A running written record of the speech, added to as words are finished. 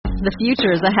The future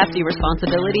is a hefty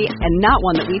responsibility and not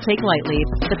one that we take lightly.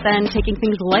 But then taking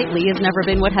things lightly has never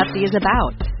been what Hefty is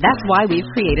about. That's why we've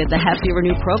created the Hefty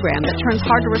Renew program that turns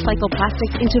hard-to-recycle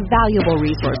plastics into valuable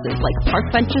resources like park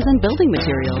benches and building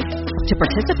materials. To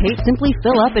participate, simply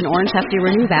fill up an orange Hefty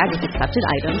Renew bag with accepted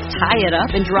items, tie it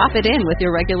up, and drop it in with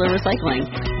your regular recycling.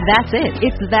 That's it.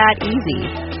 It's that easy.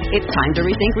 It's time to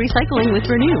rethink recycling with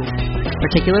Renew.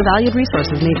 Particular valued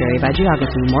resources may vary by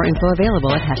geography. More info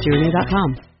available at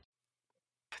heftyrenew.com.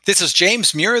 This is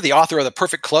James Muir, the author of The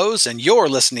Perfect Close, and you're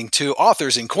listening to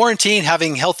Authors in Quarantine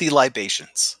Having Healthy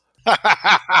Libations.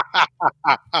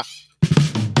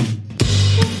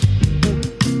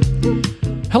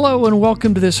 Hello and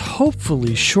welcome to this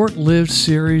hopefully short-lived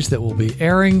series that will be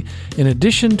airing in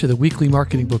addition to the weekly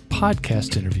Marketing Book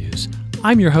podcast interviews.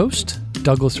 I'm your host,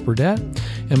 Douglas Burdett,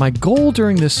 and my goal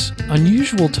during this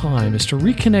unusual time is to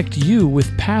reconnect you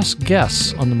with past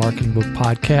guests on the Marketing Book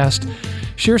podcast,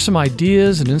 share some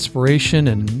ideas and inspiration,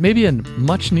 and maybe a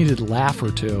much-needed laugh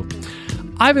or two.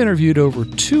 I've interviewed over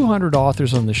 200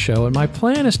 authors on the show, and my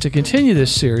plan is to continue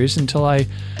this series until I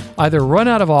either run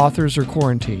out of authors or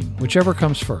quarantine, whichever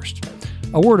comes first.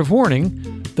 A word of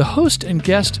warning, the host and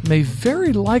guest may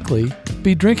very likely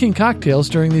be drinking cocktails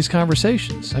during these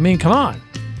conversations. I mean, come on.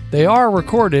 They are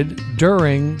recorded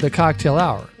during the cocktail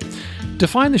hour. To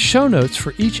find the show notes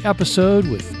for each episode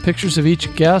with pictures of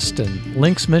each guest and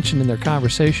links mentioned in their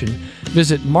conversation,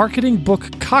 visit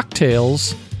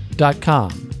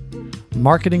marketingbookcocktails.com.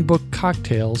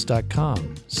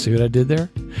 marketingbookcocktails.com. See what I did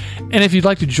there? And if you'd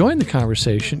like to join the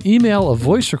conversation, email a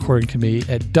voice recording to me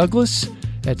at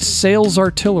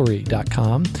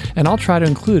douglas@salesartillery.com, and I'll try to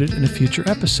include it in a future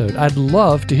episode. I'd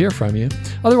love to hear from you.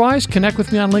 Otherwise, connect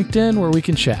with me on LinkedIn where we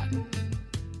can chat.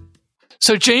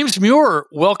 So James Muir,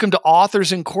 welcome to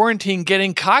Authors in Quarantine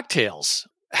Getting Cocktails.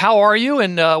 How are you?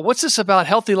 And what's this about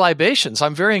healthy libations?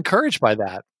 I'm very encouraged by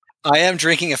that. I am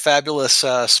drinking a fabulous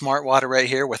smart water right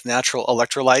here with natural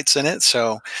electrolytes in it.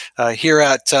 So here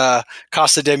at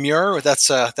Casa de Muir, that's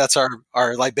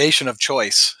our libation of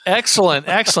choice. Excellent,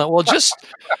 excellent. Well, just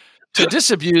to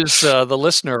disabuse the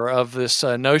listener of this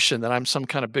notion that I'm some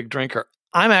kind of big drinker,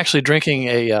 I'm actually drinking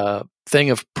a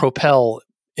thing of Propel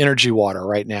energy water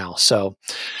right now. So,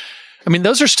 I mean,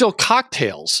 those are still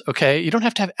cocktails, okay? You don't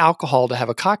have to have alcohol to have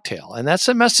a cocktail. And that's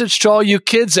a message to all you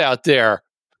kids out there.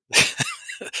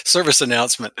 Service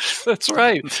announcement. That's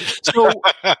right. So,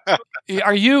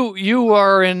 are you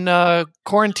are in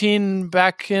quarantine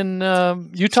back in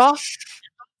Utah?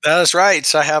 That is right.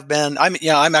 So I have been.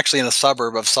 I'm actually in a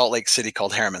suburb of Salt Lake City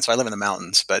called Harriman. So I live in the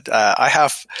mountains, but I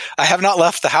have not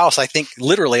left the house. I think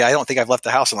literally, I don't think I've left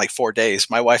the house in like 4 days.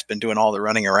 My wife's been doing all the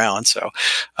running around, so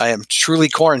I am truly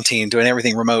quarantined, doing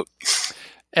everything remote.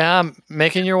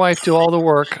 Making your wife do all the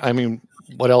work. I mean,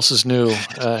 what else is new?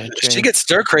 She gets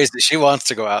stir crazy. She wants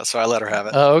to go out, so I let her have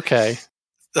it. Oh, okay.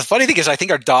 The funny thing is, I think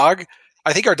our dog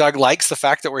likes the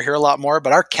fact that we're here a lot more,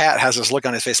 but our cat has this look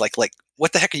on his face like,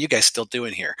 what the heck are you guys still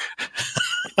doing here?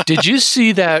 Did you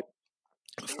see that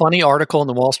funny article in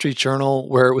the Wall Street Journal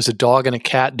where it was a dog and a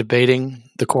cat debating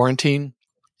the quarantine?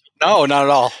 No, not at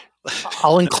all.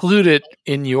 I'll include it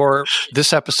in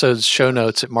this episode's show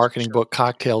notes at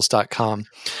marketingbookcocktails.com.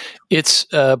 It's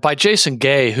by Jason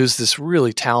Gay, who's this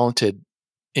really talented,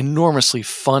 enormously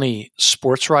funny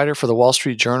sports writer for the Wall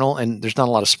Street Journal, and there's not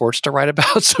a lot of sports to write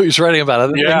about, so he's writing about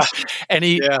other things. And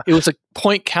it was a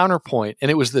point counterpoint,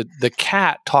 and it was the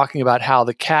cat talking about how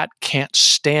the cat can't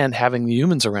stand having the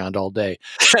humans around all day.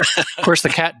 Of course, the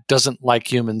cat doesn't like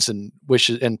humans and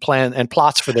wishes and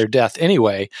plots for their death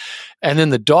anyway. And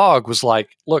then the dog was like,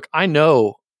 "Look, I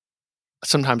know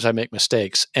sometimes I make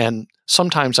mistakes, and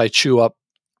sometimes I chew up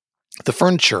the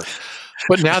furniture.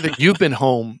 But now that you've been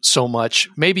home so much,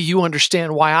 maybe you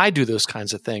understand why I do those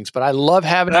kinds of things. But I love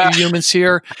having you humans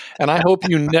here, and I hope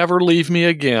you never leave me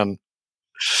again."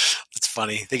 It's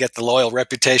funny. They get the loyal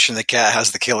reputation. The cat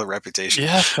has the killer reputation.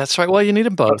 Yeah, that's right. Well, you need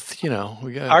them both.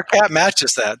 Our cat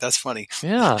matches that. That's funny.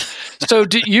 Yeah. So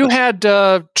you had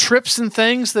trips and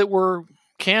things that were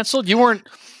canceled? You weren't.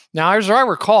 Now, as I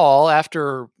recall,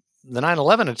 after the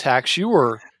 9/11 attacks, you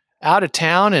were out of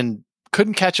town and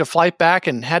couldn't catch a flight back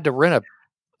and had to rent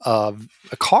a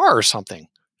car or something.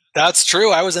 That's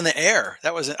true. I was in the air.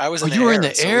 I was in the air. You were in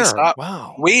the air.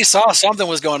 Wow. We saw something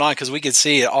was going on because we could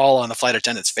see it all on the flight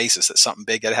attendants' faces that something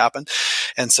big had happened.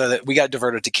 And so that we got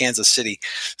diverted to Kansas City.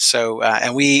 So,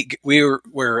 and we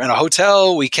were in a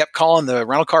hotel. We kept calling the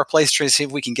rental car place to see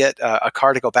if we can get a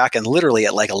car to go back. And literally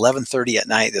at like 11:30 at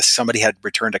night, somebody had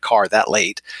returned a car that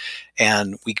late.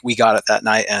 And we got it that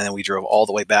night. And then we drove all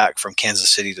the way back from Kansas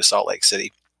City to Salt Lake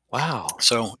City. Wow.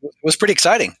 So it was pretty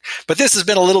exciting. But this has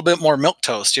been a little bit more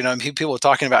milquetoast. People are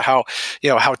talking about how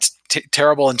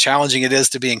terrible and challenging it is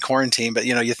to be in quarantine. But,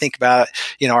 you think about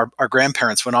it, our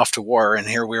grandparents went off to war, and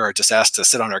here we are just asked to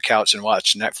sit on our couch and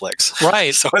watch Netflix.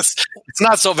 Right. So it's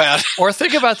not so bad. Or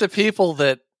think about the people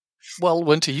that,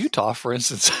 went to Utah, for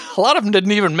instance. A lot of them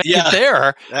didn't even make it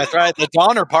there. That's right. The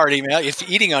Donner Party, man,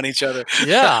 eating on each other.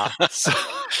 Yeah.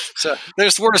 So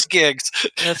there's worse gigs.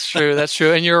 That's true. That's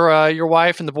true. And your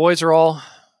wife and the boys are all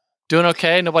doing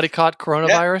okay? Nobody caught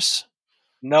coronavirus?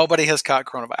 Nobody has caught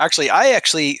coronavirus.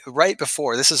 Actually, right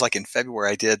before, this is like in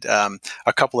February, I did a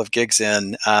couple of gigs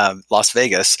in Las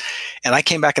Vegas, and I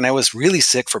came back and I was really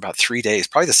sick for about 3 days,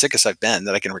 probably the sickest I've been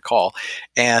that I can recall.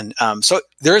 And so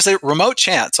there is a remote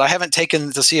chance. I haven't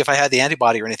taken to see if I had the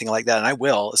antibody or anything like that, and I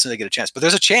will as soon as I get a chance. But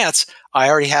there's a chance I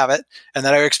already have it, and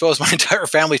that I exposed my entire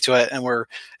family to it, and we're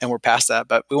past that.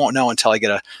 But we won't know until I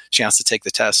get a chance to take the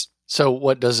test. So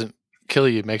what doesn't kill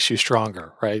you makes you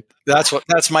stronger, right?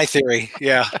 That's my theory.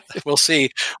 Yeah, we'll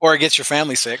see. Or it gets your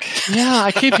family sick. Yeah,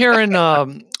 I keep hearing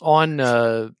on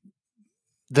the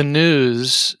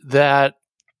news that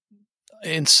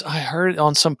I heard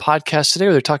on some podcast today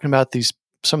where they're talking about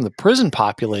some of the prison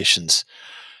populations.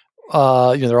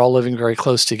 They're all living very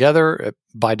close together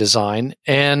by design,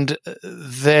 and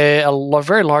a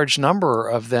very large number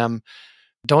of them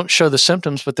don't show the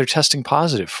symptoms, but they're testing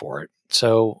positive for it.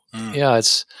 So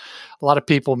it's a lot of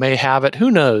people may have it.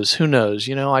 Who knows?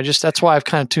 That's why I've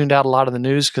kind of tuned out a lot of the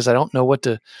news, because I don't know what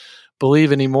to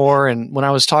believe anymore. And when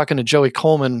I was talking to Joey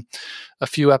Coleman a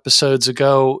few episodes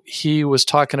ago, he was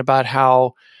talking about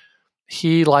how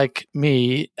he, like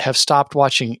me, have stopped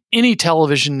watching any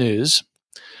television news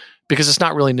because it's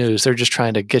not really news. They're just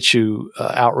trying to get you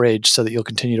outraged so that you'll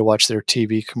continue to watch their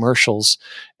TV commercials.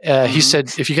 He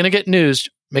said, if you're going to get news,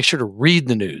 make sure to read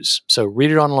the news. So read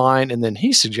it online. And then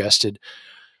he suggested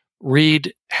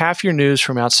read half your news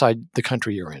from outside the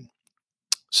country you're in.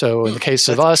 So in the case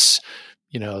of us,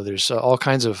 there's all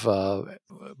kinds of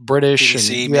British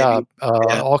BBC,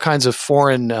 and all kinds of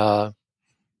foreign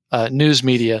news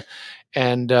media.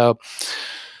 And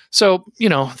so,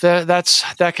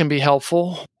 that can be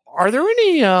helpful. Are there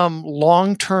any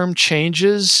long-term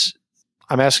changes,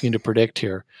 I'm asking you to predict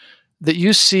here, that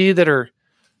you see that are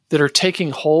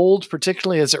taking hold,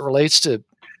 particularly as it relates to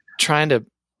trying to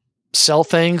sell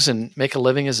things and make a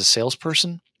living as a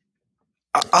salesperson?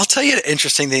 I'll tell you an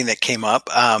interesting thing that came up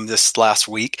this last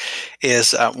week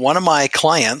is one of my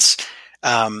clients,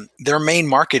 their main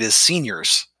market is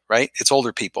seniors, right? It's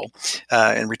older people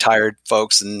and retired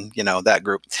folks and, that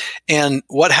group. And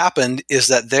what happened is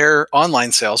that their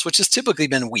online sales, which has typically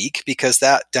been weak because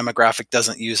that demographic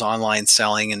doesn't use online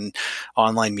selling and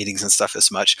online meetings and stuff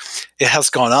as much, it has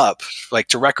gone up like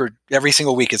to record every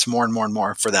single week. It's more and more and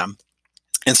more for them.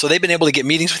 And so they've been able to get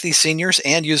meetings with these seniors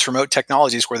and use remote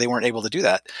technologies where they weren't able to do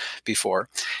that before.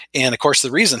 And of course,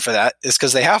 the reason for that is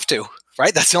because they have to,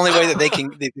 right? That's the only way that they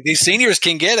can, these seniors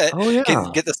can get it,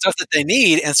 can get the stuff that they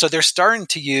need. And so they're starting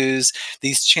to use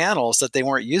these channels that they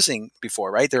weren't using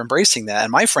before, right? They're embracing that.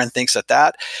 And my friend thinks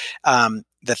that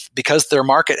because their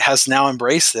market has now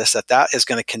embraced this, that is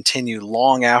going to continue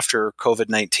long after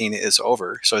COVID-19 is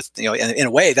over. So it's, in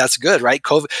a way that's good, right?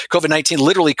 COVID-19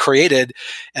 literally created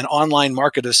an online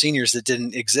market of seniors that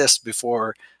didn't exist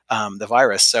before the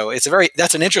virus. So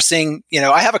that's an interesting,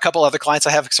 I have a couple other clients.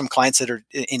 I have some clients that are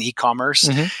in e-commerce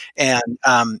and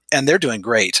they're doing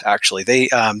great. Actually,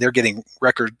 they're getting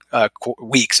record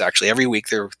weeks. Actually, every week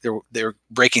they're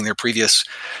breaking their previous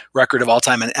record of all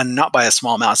time, and not by a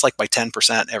small amount. It's like by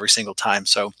 10% every single time.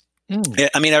 So, I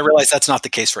realize that's not the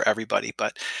case for everybody,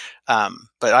 but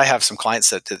I have some clients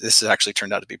that this has actually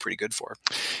turned out to be pretty good for.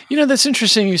 That's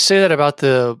interesting. You say that about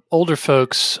the older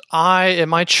folks. At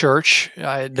my church,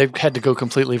 they've had to go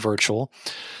completely virtual.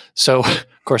 So, of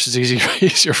course, it's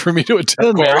easier for me to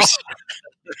attend now.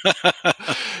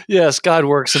 Yes, God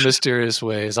works in mysterious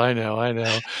ways. I know.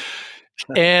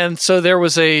 And so there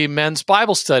was a men's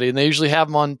Bible study, and they usually have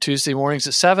them on Tuesday mornings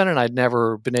at 7, and I'd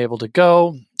never been able to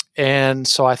go. And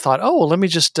so I thought, let me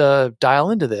just dial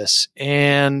into this.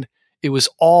 And it was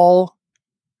all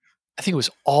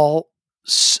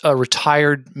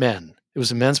retired men. It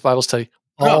was a men's Bible study,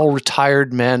 all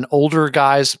retired men, older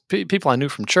guys, people I knew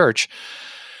from church.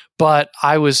 But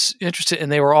I was interested, and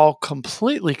they were all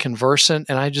completely conversant.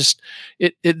 And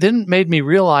it then made me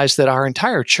realize that our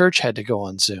entire church had to go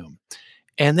on Zoom.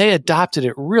 And they adopted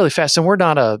it really fast. And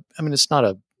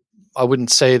I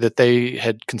wouldn't say that they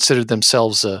had considered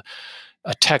themselves a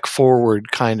tech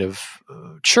forward kind of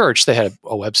church. They had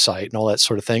a website and all that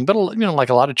sort of thing. But, like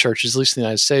a lot of churches, at least in the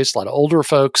United States, a lot of older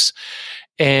folks,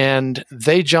 and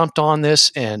they jumped on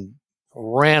this and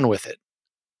ran with it.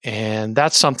 And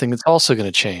that's something that's also going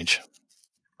to change.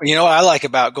 You know what I like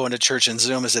about going to church in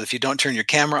Zoom is that if you don't turn your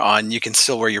camera on, you can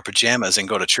still wear your pajamas and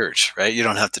go to church, right? You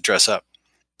don't have to dress up.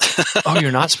 Oh,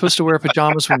 you're not supposed to wear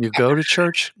pajamas when you go to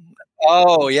church?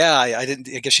 Oh, yeah. I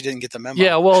guess you didn't get the memo.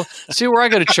 Yeah, well, see, where I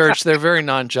go to church, they're very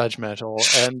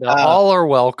non-judgmental, and all are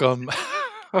welcome.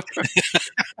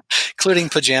 Including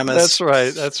pajamas.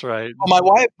 That's right. Well,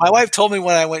 my wife told me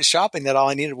when I went shopping that all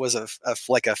I needed was a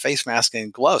face mask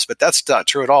and gloves, but that's not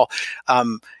true at all.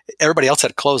 Everybody else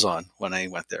had clothes on when I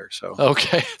went there, so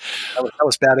okay, that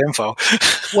was bad info.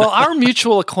 Well, our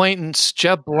mutual acquaintance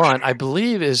Jeb Blunt, I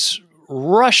believe, is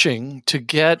rushing to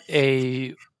get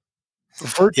a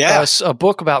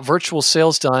book about virtual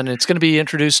sales done. It's going to be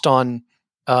introduced on,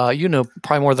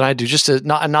 probably more than I do, just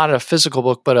not a physical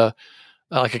book, but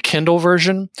like a Kindle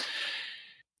version.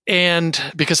 And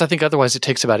because I think otherwise it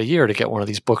takes about a year to get one of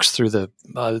these books through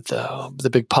the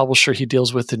big publisher he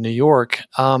deals with in New York.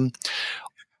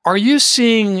 Are you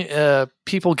seeing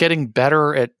people getting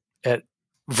better at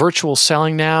virtual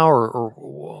selling now,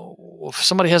 or if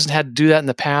somebody hasn't had to do that in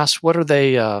the past, what are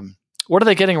they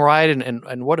getting right,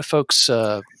 and what do folks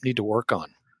need to work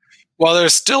on? Well,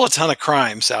 there's still a ton of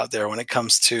crimes out there when it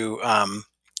comes to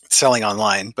selling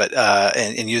online, but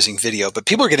and using video, but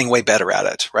people are getting way better at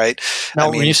it, right? Now,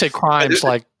 when you say crimes,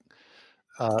 like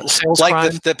sales like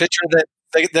crime? the picture that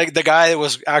the guy that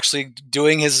was actually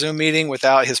doing his Zoom meeting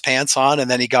without his pants on,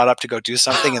 and then he got up to go do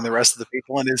something, and the rest of the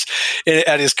people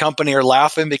at his company are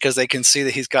laughing because they can see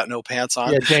that he's got no pants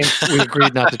on. Yeah, James, we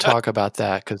agreed not to talk about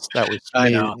that because that was I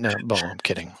me. know. No, I'm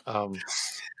kidding.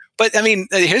 But I mean,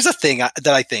 here's the thing that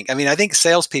I think. I mean, I think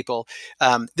salespeople,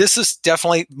 this is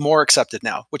definitely more accepted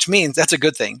now, which means that's a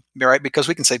good thing, right? Because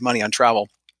we can save money on travel.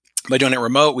 By doing it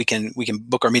remote, we can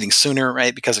book our meetings sooner,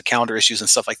 right? Because of calendar issues and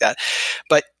stuff like that.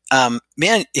 But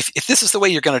man, if this is the way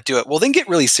you're going to do it, well, then get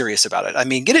really serious about it. I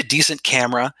mean, get a decent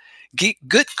camera, get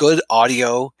good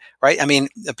audio, right? I mean,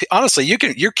 honestly,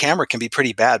 your camera can be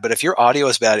pretty bad, but if your audio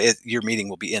is bad, your meeting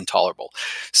will be intolerable.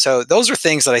 So those are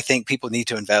things that I think people need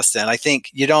to invest in. I think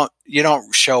you don't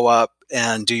show up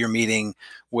and do your meeting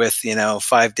with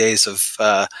 5 days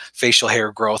of facial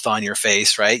hair growth on your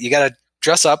face, right? You got to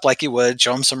dress up like you would,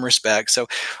 show them some respect. So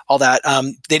all that,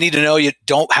 they need to know you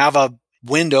don't have a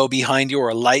window behind you or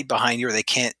a light behind you, or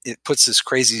it puts this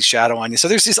crazy shadow on you. So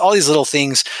there's all these little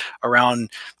things around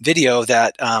video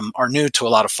that are new to a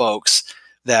lot of folks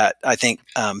that I think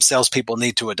salespeople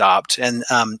need to adopt. And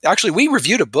actually, we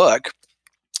reviewed a book.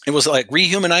 It was like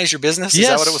Rehumanize Your Business. Is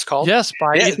that what it was called? Yes,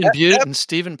 by Ethan Butte and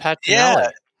Stephen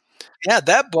Pattinelli. Yeah,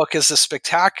 that book is a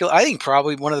spectacular, I think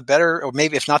probably one of the better, or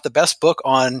maybe if not the best book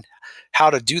on how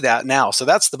to do that now. So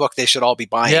that's the book they should all be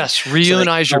buying. Yes,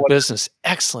 Rehumanize Your Business.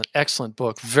 Excellent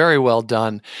book. Very well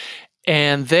done.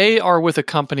 And they are with a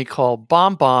company called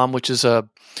BombBomb, which is one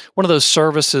of those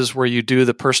services where you do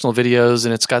the personal videos,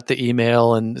 and it's got the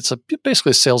email, and it's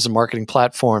basically a sales and marketing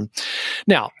platform.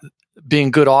 Now,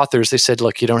 being good authors, they said,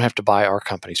 look, you don't have to buy our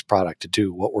company's product to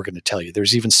do what we're going to tell you.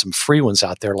 There's even some free ones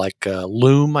out there like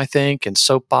Loom, I think, and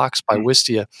Soapbox by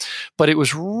Wistia. But it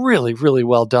was really, really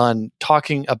well done,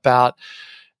 talking about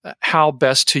how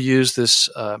best to use this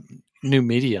new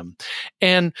medium.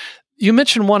 And you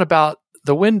mentioned one about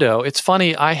the window. It's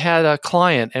funny, I had a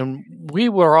client, and we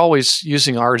were always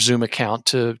using our Zoom account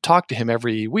to talk to him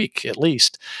every week at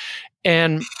least.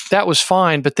 And that was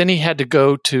fine, but then he had to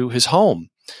go to his home.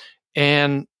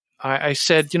 And I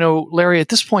said, Larry, at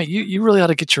this point, you really ought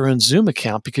to get your own Zoom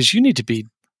account because you need to be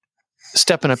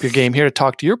stepping up your game here to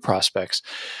talk to your prospects.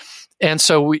 And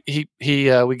so we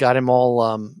got him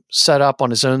all set up on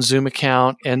his own Zoom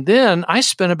account. And then I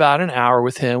spent about an hour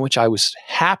with him, which I was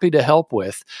happy to help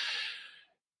with,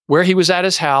 where he was at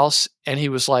his house and he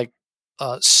was like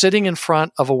sitting in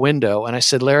front of a window. And I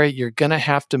said, Larry, you're going to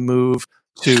have to move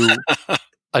to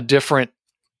a different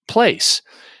place.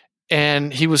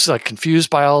 And he was like confused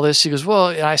by all this. He goes, well,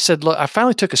 and I said, look, I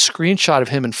finally took a screenshot of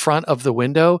him in front of the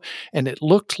window, and it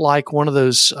looked like one of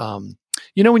those, when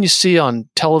you see on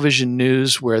television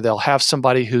news where they'll have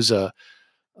somebody who's they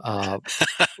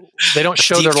don't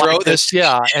show their likeness,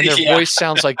 and their voice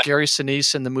sounds like Gary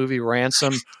Sinise in the movie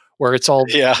Ransom, where it's all.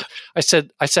 Yeah. I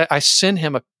sent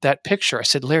him that picture. I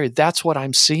said, Larry, that's what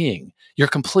I'm seeing. You're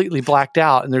completely blacked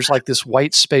out, and there's like this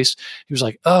white space. He was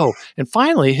like, oh. And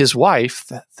finally, his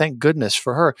wife, thank goodness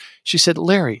for her, she said,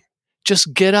 Larry,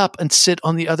 just get up and sit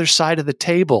on the other side of the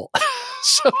table.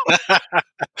 So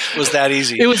was that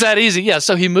easy? It was that easy, yeah.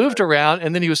 So he moved around,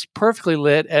 and then he was perfectly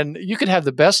lit, and you could have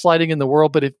the best lighting in the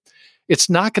world, but it's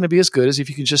not going to be as good as if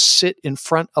you can just sit in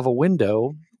front of a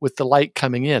window with the light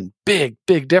coming in. Big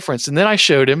difference. And then I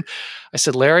showed him, I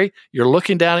said, Larry, you're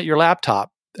looking down at your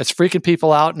laptop. That's freaking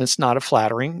people out, and it's not a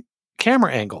flattering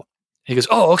camera angle. He goes,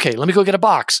 oh, okay, let me go get a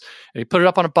box. And he put it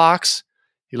up on a box.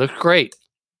 He looked great.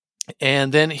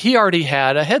 And then he already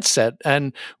had a headset,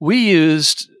 and we've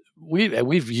used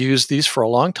these for a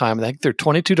long time. I think they're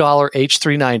 $22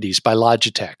 H390s by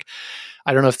Logitech.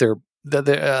 I don't know if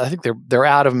I think they're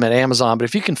out of them at Amazon, but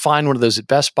if you can find one of those at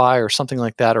Best Buy or something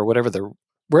like that, or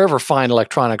wherever fine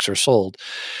electronics are sold,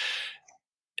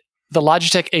 the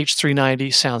Logitech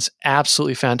H390 sounds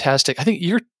absolutely fantastic. I think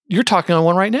you're talking on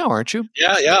one right now, aren't you?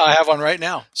 Yeah, I have one right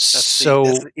now. That's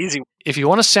the easy. If you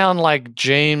want to sound like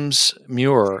James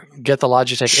Muir, get the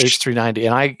Logitech H390,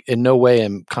 and I in no way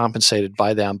am compensated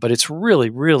by them, but it's really,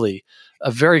 really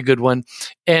a very good one,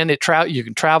 and you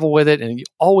can travel with it, and you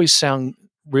always sound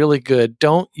really good.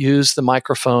 Don't use the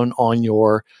microphone on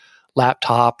your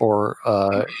laptop or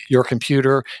your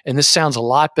computer, and this sounds a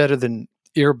lot better than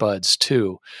earbuds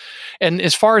too. And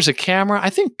as far as a camera, I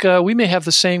think we may have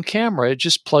the same camera. It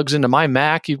just plugs into my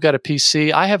Mac. You've got a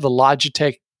PC. I have the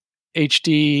Logitech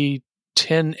HD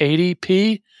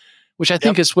 1080p, which I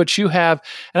think is what you have.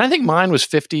 And I think mine was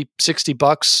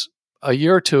 $50-$60 a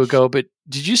year or two ago. But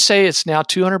did you say it's now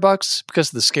 $200 because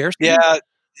of the scarcity? Yeah,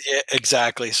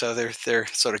 exactly. So they're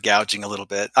sort of gouging a little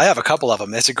bit. I have a couple of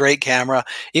them. It's a great camera.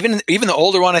 Even the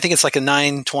older one, I think it's like a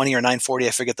 920 or 940.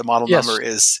 I forget the model number,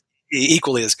 is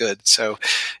equally as good. So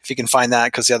if you can find that,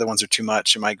 because the other ones are too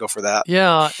much, you might go for that.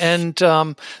 Yeah. And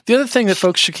the other thing that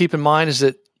folks should keep in mind is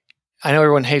that I know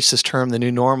everyone hates this term, the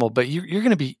new normal, but you're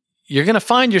going to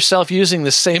find yourself using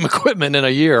the same equipment in a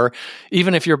year,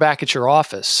 even if you're back at your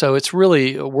office. So it's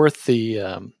really worth the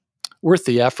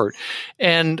effort.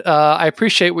 And I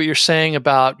appreciate what you're saying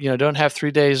about, don't have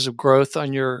 3 days of growth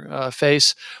on your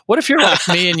face. What if you're like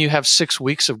me and you have 6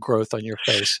 weeks of growth on your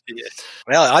face? Yeah.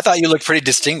 Well, I thought you looked pretty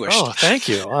distinguished. Oh, thank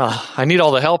you. I need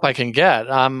all the help I can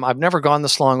get. I've never gone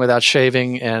this long without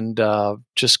shaving, and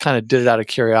just kind of did it out of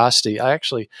curiosity.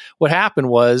 What happened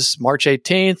was March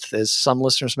 18th, as some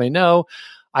listeners may know,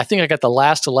 I think I got the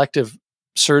last elective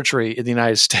surgery in the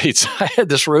United States. I had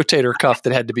this rotator cuff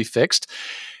that had to be fixed.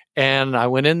 And I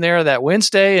went in there that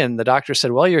Wednesday, and the doctor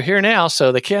said, well, you're here now,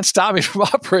 so they can't stop me from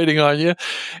operating on you.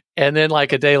 And then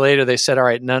like a day later, they said, all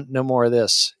right, no more of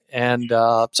this. And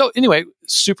so anyway,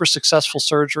 super successful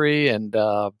surgery. And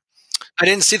I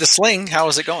didn't see the sling. How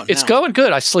is it going? It's going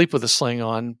good. I sleep with a sling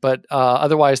on. But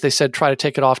otherwise, they said try to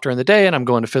take it off during the day, and I'm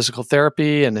going to physical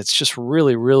therapy, and it's just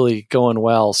really, really going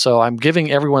well. So I'm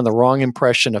giving everyone the wrong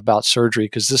impression about surgery,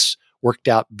 because this worked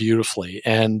out beautifully.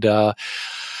 And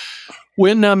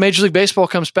when Major League Baseball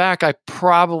comes back, I'm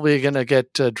probably going to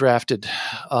get drafted.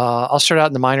 I'll start out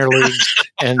in the minor leagues,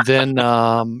 and then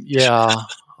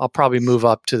I'll probably move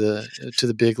up to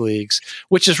the big leagues,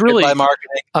 which is really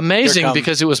amazing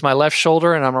because it was my left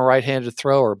shoulder and I'm a right-handed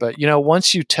thrower. But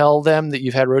once you tell them that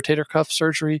you've had rotator cuff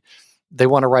surgery, they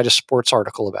want to write a sports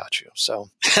article about you. So.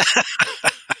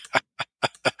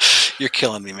 You're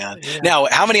killing me, man. Yeah. Now,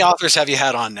 how many authors have you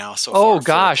had on now so far? Oh,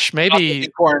 gosh, maybe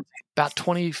about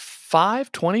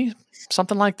 25, 20,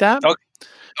 something like that.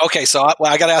 Okay, so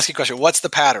I got to ask you a question. What's the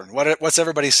pattern? What's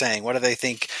everybody saying? What do they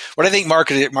think? What do they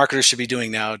think marketers should be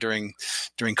doing now during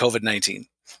COVID-19?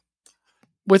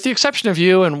 With the exception of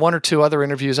you and one or two other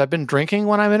interviews, I've been drinking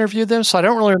when I've interviewed them, so I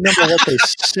don't really remember what they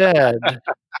said.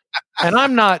 And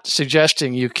I'm not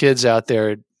suggesting you kids out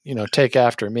there, take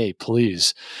after me,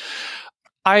 please.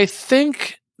 I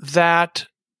think that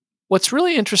what's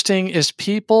really interesting is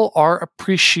people are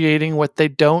appreciating what they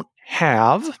don't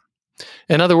have.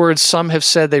 In other words, some have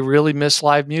said they really miss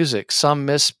live music. Some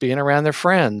miss being around their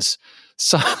friends.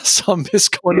 Some miss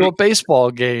going to a baseball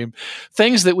game.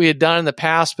 Things that we had done in the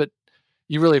past, but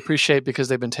you really appreciate because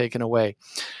they've been taken away.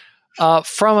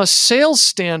 From a sales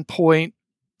standpoint,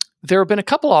 there have been a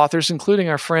couple authors, including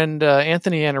our friend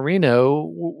Anthony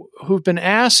Iannarino, who've been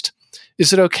asked,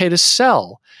 is it okay to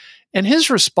sell? And his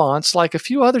response, like a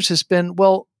few others, has been,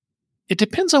 well, it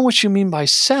depends on what you mean by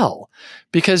sell.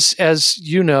 Because as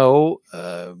you know,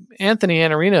 Anthony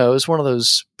Iannarino is one of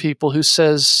those people who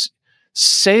says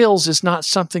sales is not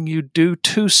something you do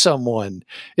to someone.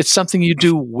 It's something you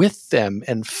do with them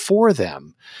and for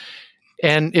them.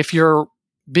 And if you're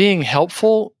being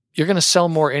helpful, you're going to sell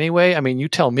more anyway. I mean, you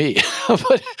tell me.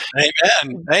 But,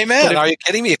 Amen. Are you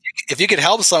kidding me? If you could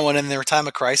help someone in their time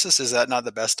of crisis, is that not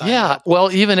the best time? Yeah.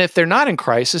 Well, even if they're not in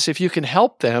crisis, if you can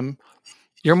help them,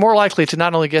 you're more likely to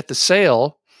not only get the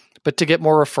sale, but to get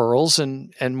more referrals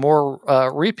and more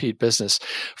repeat business.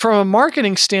 From a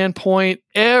marketing standpoint,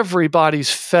 everybody's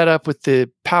fed up with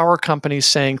the power companies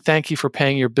saying, thank you for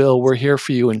paying your bill. We're here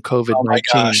for you in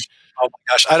COVID-19. Oh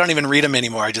my gosh, I don't even read them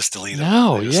anymore. I just delete them.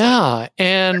 No, yeah.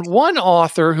 And one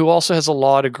author who also has a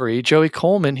law degree, Joey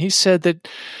Coleman, he said that,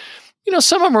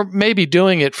 some of them are maybe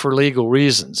doing it for legal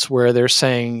reasons where they're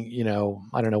saying,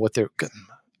 I don't know what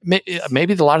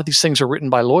maybe a lot of these things are written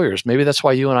by lawyers. Maybe that's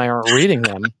why you and I aren't reading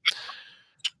them.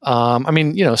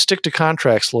 Stick to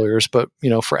contracts, lawyers, but,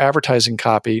 for advertising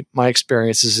copy, my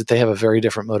experience is that they have a very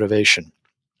different motivation.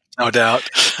 No doubt.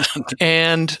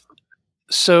 And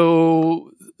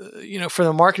so, from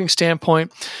the marketing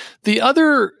standpoint, the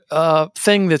other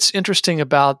thing that's interesting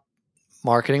about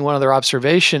marketing, one other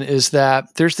observation, is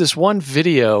that there's this one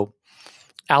video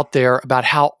out there about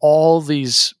how all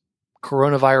these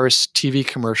coronavirus TV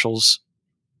commercials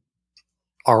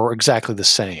are exactly the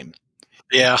same.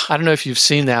 Yeah. I don't know if you've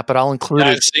seen that, but I'll include it.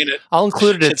 I've seen it. I'll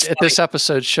include it at this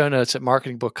episode's show notes at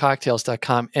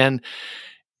marketingbookcocktails.com. And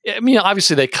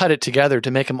obviously they cut it together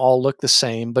to make them all look the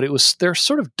same, but they're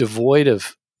sort of devoid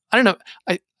of, I don't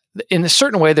know. In a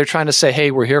certain way, they're trying to say,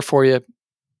 hey, we're here for you.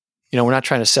 We're not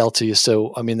trying to sell to you.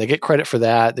 So, they get credit for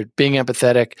that. They're being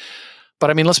empathetic.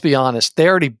 But let's be honest. They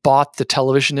already bought the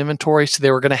television inventory, so they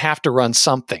were going to have to run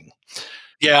something.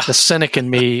 Yeah. The cynic in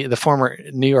me, the former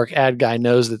New York ad guy,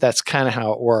 knows that that's kind of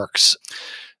how it works.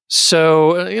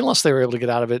 So, unless they were able to get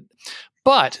out of it.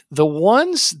 But the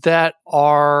ones that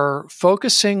are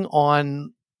focusing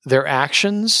on their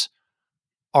actions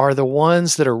are the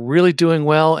ones that are really doing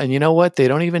well. And you know what? They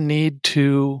don't even need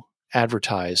to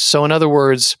advertise. So, in other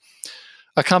words,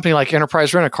 a company like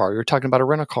Enterprise Rent-A-Car, you're talking about a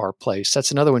rent-a-car place.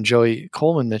 That's another one Joey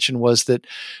Coleman mentioned, was that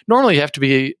normally you have to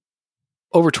be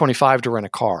over 25 to rent a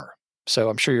car. So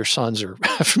I'm sure your sons are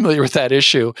familiar with that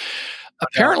issue.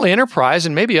 Apparently Enterprise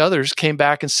and maybe others came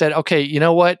back and said, okay, you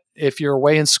know what? If you're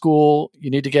away in school, you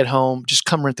need to get home, just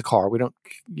come rent the car. We don't,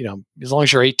 as long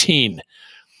as you're 18.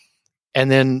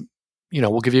 And then,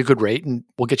 we'll give you a good rate and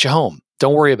we'll get you home.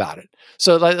 Don't worry about it.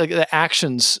 So like the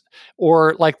actions,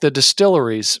 or like the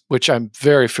distilleries, which I'm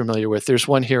very familiar with. There's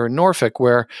one here in Norfolk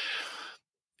where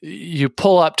you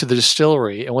pull up to the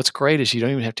distillery, and what's great is you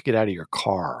don't even have to get out of your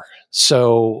car.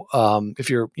 So if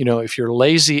you're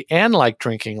lazy and like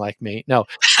drinking like me, no,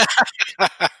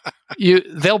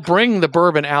 they'll bring the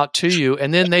bourbon out to you,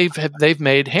 and then they've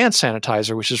made hand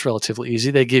sanitizer, which is relatively easy.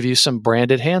 They give you some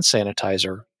branded hand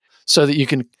sanitizer so that you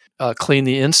can clean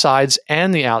the insides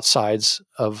and the outsides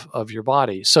of your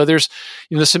body. So there's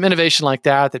some innovation like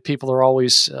that people are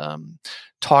always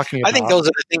talking about. I think those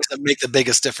are the things that make the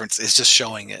biggest difference, is just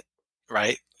showing it,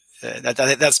 right?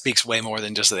 That speaks way more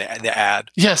than just the ad.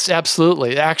 Yes,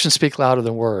 absolutely. Actions speak louder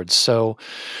than words. So,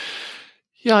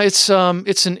 yeah, it's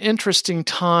an interesting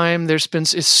time. There's been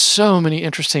so many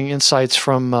interesting insights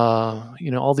from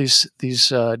all these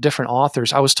different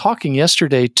authors. I was talking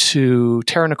yesterday to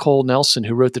Tara Nicole Nelson,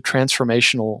 who wrote The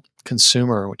Transformational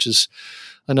Consumer, which is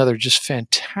another just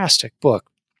fantastic book.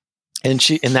 And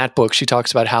in that book, she talks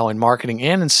about how in marketing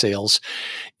and in sales,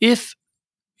 if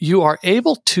you are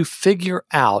able to figure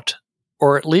out,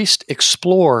 or at least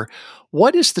explore,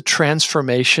 what is the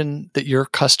transformation that your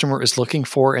customer is looking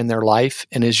for in their life,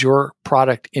 and is your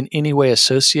product in any way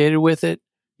associated with it,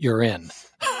 you're in.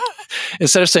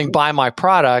 Instead of saying, buy my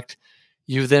product,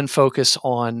 you then focus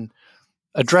on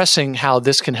addressing how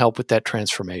this can help with that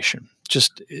transformation.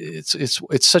 Just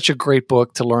it's such a great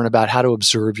book to learn about how to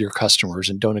observe your customers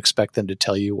and don't expect them to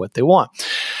tell you what they want.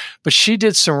 But she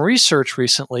did some research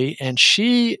recently, and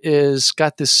she is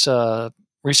got this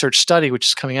research study which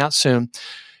is coming out soon,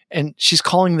 and she's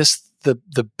calling this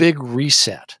the big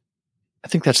reset. I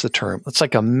think that's the term. It's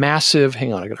like a massive.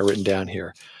 Hang on, I got it written down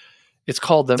here. It's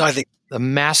called the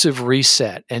massive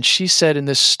reset. And she said in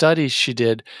this study she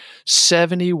did,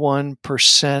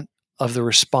 71% of the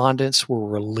respondents were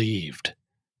relieved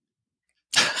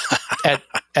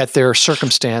at their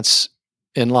circumstance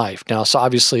in life. Now, so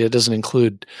obviously it doesn't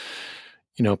include,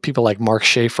 people like Mark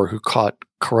Schaefer, who caught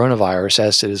coronavirus,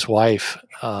 as did his wife.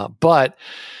 But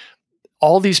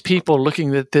all these people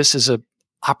looking at this as a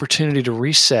opportunity to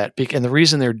reset. And the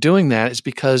reason they're doing that is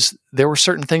because there were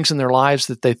certain things in their lives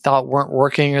that they thought weren't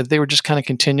working, or they were just kind of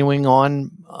continuing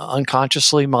on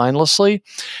unconsciously, mindlessly.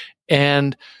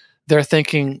 And they're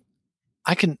thinking,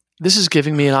 this is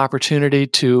giving me an opportunity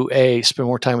to spend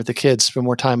more time with the kids, spend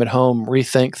more time at home,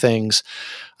 rethink things.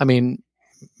 I mean,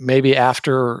 maybe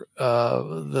after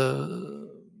the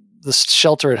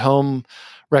shelter at home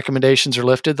recommendations are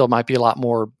lifted, there might be a lot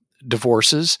more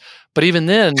divorces. But even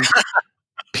then,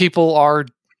 people are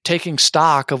taking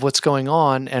stock of what's going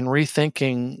on and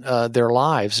rethinking their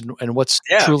lives and what's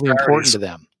truly important to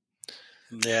them.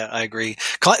 Yeah, I agree.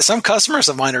 Some customers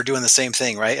of mine are doing the same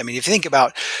thing, right? I mean, if you think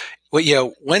about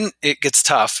when it gets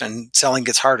tough and selling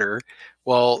gets harder,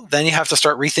 well, then you have to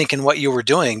start rethinking what you were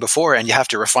doing before, and you have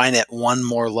to refine it one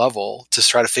more level to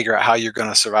try to figure out how you're going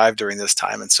to survive during this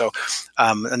time. And so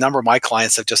a number of my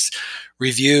clients have just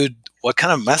reviewed what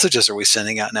kind of messages are we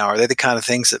sending out now? Are they the kind of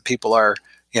things that people are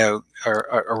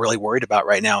really worried about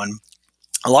right now? And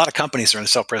a lot of companies are in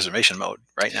self-preservation mode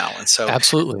right now. And so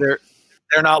absolutely,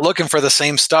 they're not looking for the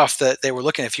same stuff that they were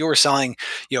looking. If you were selling,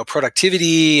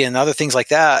 productivity and other things like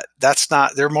that,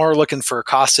 they're more looking for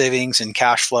cost savings and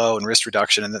cash flow and risk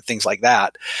reduction and things like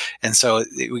that. And so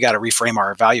we got to reframe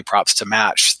our value props to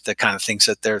match the kind of things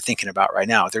that they're thinking about right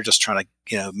now. They're just trying to,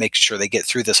 make sure they get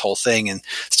through this whole thing and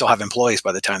still have employees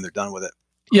by the time they're done with it.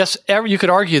 Yes, you could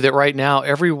argue that right now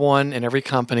everyone and every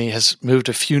company has moved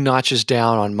a few notches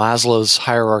down on Maslow's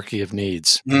hierarchy of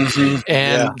needs. Mm-hmm.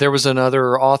 And there was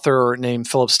another author named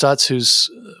Philip Stutz who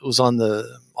was on the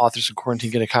Authors of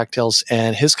Quarantine Getting Cocktails,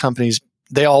 and his companies,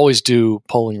 they always do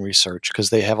polling research because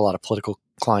they have a lot of political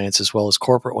clients as well as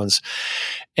corporate ones.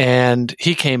 And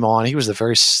he came on, he was the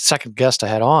very second guest I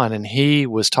had on, and he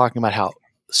was talking about how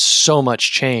so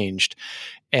much changed,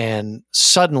 and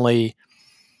suddenly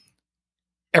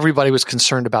everybody was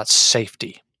concerned about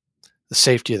safety, the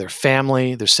safety of their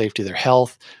family, the safety of their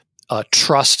health,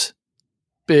 trust,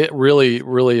 really,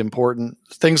 really important.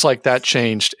 Things like that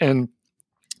changed. And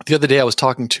the other day I was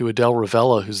talking to Adele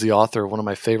Ravella, who's the author of one of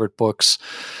my favorite books,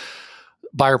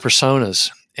 Buyer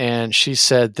Personas. And she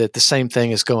said that the same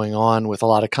thing is going on with a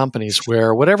lot of companies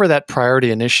where whatever that priority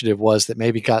initiative was that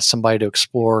maybe got somebody to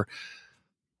explore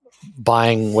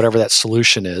buying whatever that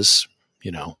solution is,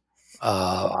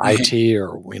 IT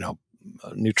or,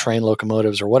 new train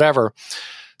locomotives or whatever,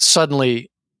 suddenly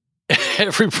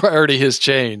every priority has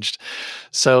changed.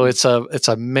 So it's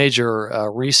a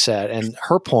major reset. And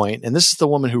her point, and this is the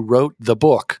woman who wrote the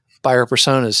book, Buyer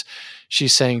Personas,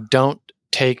 she's saying, don't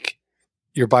take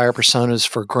your buyer personas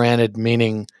for granted,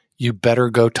 meaning you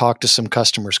better go talk to some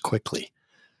customers quickly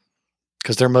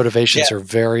because their motivations are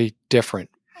very different.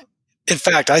 In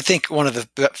fact, I think one of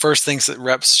the first things that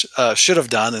reps should have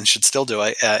done and should still do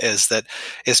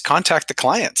is contact the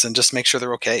clients and just make sure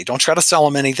they're okay. Don't try to sell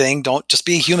them anything. Don't just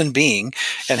be a human being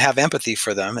and have empathy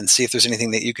for them and see if there's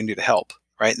anything that you can do to help.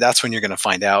 Right? That's when you're going to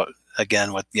find out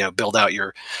again what build out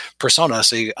your persona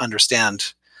so you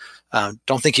understand.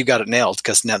 Don't think you've got it nailed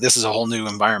because now this is a whole new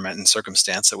environment and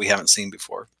circumstance that we haven't seen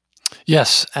before.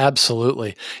 Yes,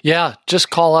 absolutely. Yeah,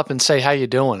 just call up and say how you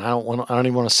doing. I don't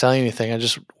even want to sell you anything.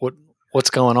 What's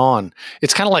going on?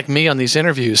 It's kind of like me on these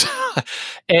interviews.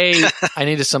 I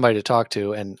needed somebody to talk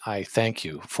to, and I thank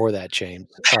you for that, James.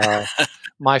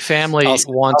 My family I'll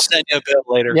send you a bill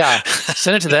later. Yeah,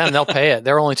 send it to them. They'll pay it.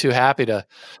 They're only too happy to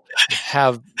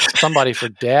have somebody for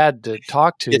Dad to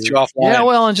talk to. Get you offline. Yeah,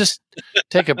 well, and just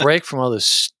take a break from all those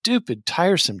stupid,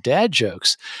 tiresome dad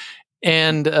jokes.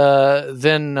 And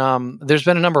then there's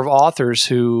been a number of authors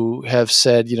who have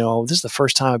said, this is the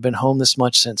first time I've been home this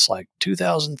much since like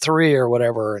 2003 or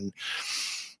whatever. And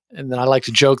then I like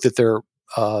to joke that their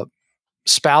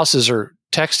spouses are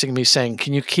texting me saying,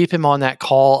 can you keep him on that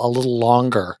call a little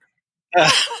longer?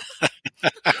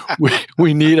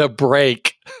 we need a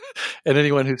break. And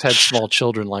anyone who's had small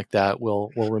children like that will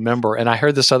remember. And I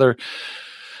heard this other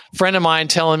friend of mine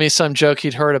telling me some joke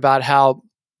he'd heard about how,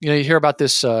 you hear about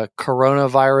this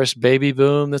coronavirus baby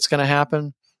boom that's going to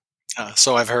happen.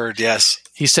 So I've heard, yes.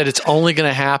 He said it's only going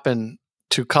to happen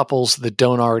to couples that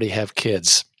don't already have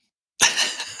kids.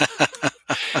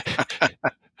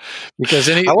 Because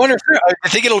I wonder I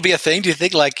think it'll be a thing. Do you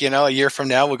think a year from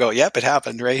now we'll go, yep, it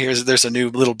happened right here. There's a new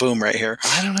little boom right here.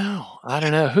 I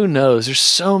don't know. Who knows? There's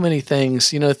so many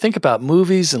things. Think about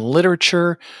movies and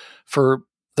literature. For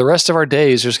the rest of our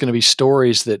days, there's going to be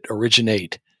stories that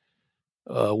originate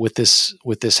with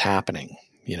this happening.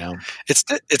 It's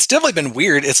definitely been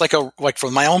weird. It's like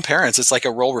for my own parents, it's like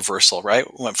a role reversal, right?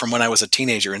 From when I was a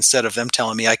teenager, instead of them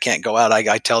telling me I can't go out,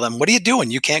 I tell them, what are you doing?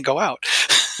 You can't go out.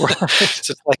 Right.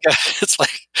 it's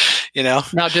like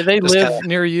Now, do they live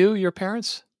near you, your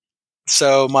parents?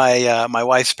 So my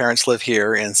wife's parents live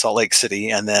here in Salt Lake City,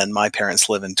 and then my parents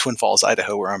live in Twin Falls,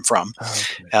 Idaho, where I'm from.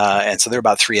 Okay. And so they're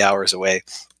about 3 hours away.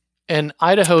 And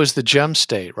Idaho is the gem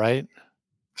state, right?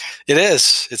 It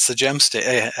is. It's the gem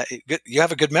state. You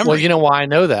have a good memory. Well, you know why I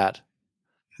know that?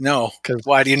 No.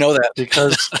 Why do you know that?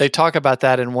 Because they talk about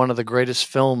that in one of the greatest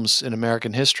films in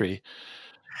American history.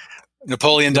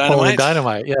 Napoleon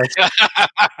Dynamite? Yes.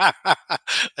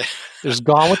 There's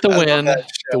Gone with the Wind,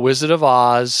 The Wizard of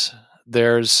Oz.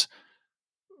 There's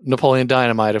Napoleon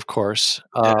Dynamite, of course.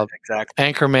 Exactly.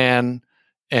 Anchorman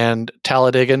and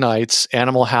Talladega Nights,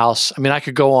 Animal House. I mean, I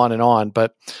could go on,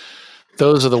 but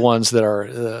those are the ones that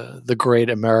are the great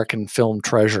American film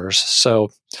treasures.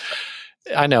 So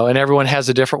I know, and everyone has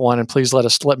a different one. And please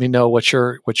let me know what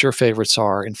your favorites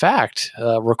are. In fact,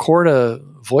 record a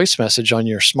voice message on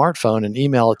your smartphone and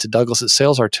email it to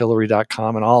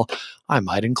Douglas@salesartillery.com, and I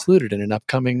might include it in an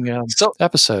upcoming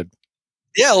episode.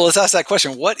 Yeah, well, let's ask that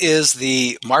question. What is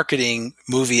the marketing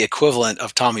movie equivalent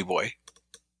of Tommy Boy?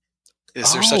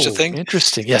 Is there such a thing?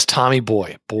 Interesting. Yes, Tommy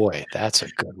Boy. Boy, that's a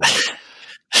good one.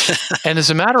 And as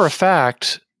a matter of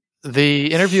fact,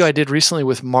 the interview I did recently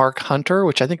with Mark Hunter,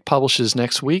 which I think publishes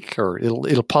next week, or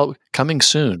it'll coming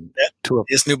soon. Yeah.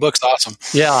 His new book's awesome.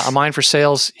 Yeah, A Mind for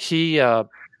Sales. He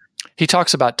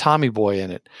talks about Tommy Boy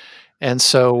in it, and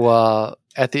so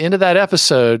at the end of that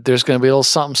episode, there's going to be a little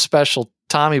something special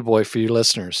Tommy Boy for you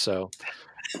listeners. So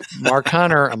Mark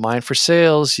Hunter, A Mind for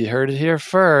Sales. You heard it here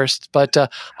first. But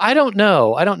I don't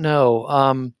know.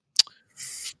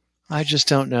 I just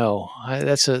don't know.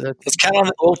 Let's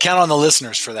count on the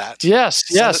listeners for that. Yes.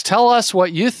 Tell us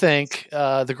what you think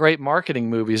the great marketing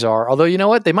movies are. Although, you know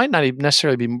what? They might not even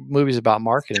necessarily be movies about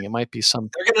marketing. It might be some.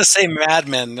 They're going to say Mad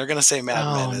Men. They're going to say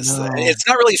Mad Men. It's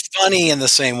not really funny in the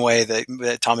same way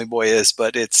that Tommy Boy is,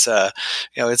 but it's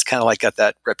it's kind of like got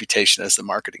that reputation as the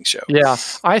marketing show. Yeah,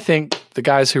 I think the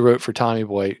guys who wrote for Tommy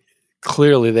Boy,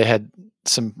 clearly they had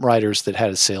some writers that had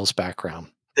a sales background.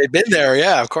 They've been there,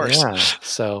 yeah, of course. Yeah.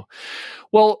 So,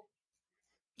 well,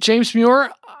 James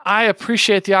Muir, I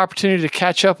appreciate the opportunity to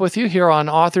catch up with you here on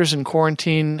Authors in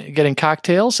Quarantine Getting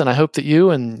Cocktails, and I hope that you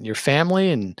and your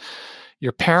family and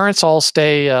your parents all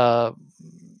stay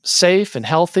safe and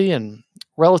healthy and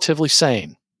relatively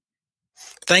sane.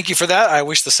 Thank you for that. I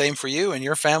wish the same for you and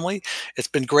your family. It's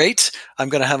been great. I'm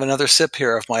going to have another sip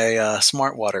here of my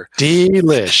smart water.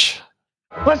 Delish.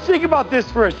 Let's think about this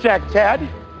for a sec, Ted.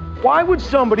 Why would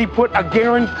somebody put a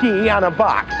guarantee on a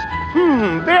box?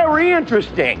 Very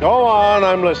interesting. Go on,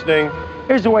 I'm listening.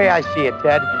 Here's the way I see it,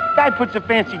 Ted. Guy puts a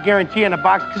fancy guarantee on a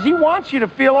box because he wants you to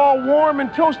feel all warm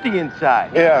and toasty inside.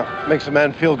 Yeah, makes a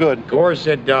man feel good. Of course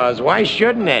it does. Why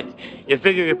shouldn't it? You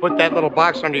figure you put that little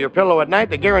box under your pillow at night,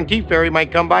 the guarantee fairy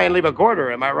might come by and leave a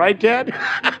quarter. Am I right, Ted?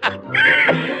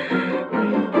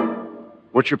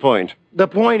 What's your point? The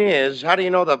point is, how do you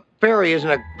know the fairy isn't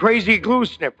a crazy glue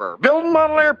sniffer? Building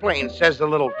model airplanes, says the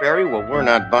little fairy. Well, we're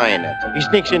not buying it. He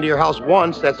sneaks into your house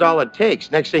once, that's all it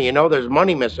takes. Next thing you know, there's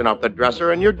money missing off the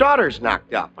dresser and your daughter's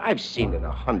knocked up. I've seen it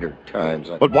 100 times.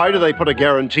 But why do they put a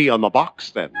guarantee on the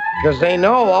box then? Because they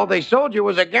know all they sold you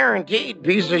was a guaranteed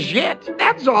piece of shit.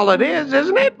 That's all it is,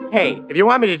 isn't it? Hey, if you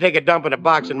want me to take a dump in a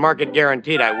box and mark it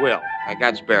guaranteed, I will. I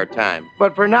got spare time.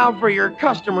 But for now, for your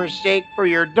customer's sake, for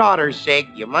your daughter's sake,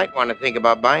 you might want to think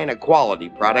about buying a quality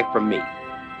product from me.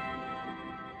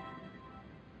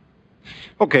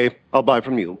 Okay, I'll buy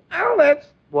from you. Well, that's...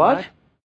 What?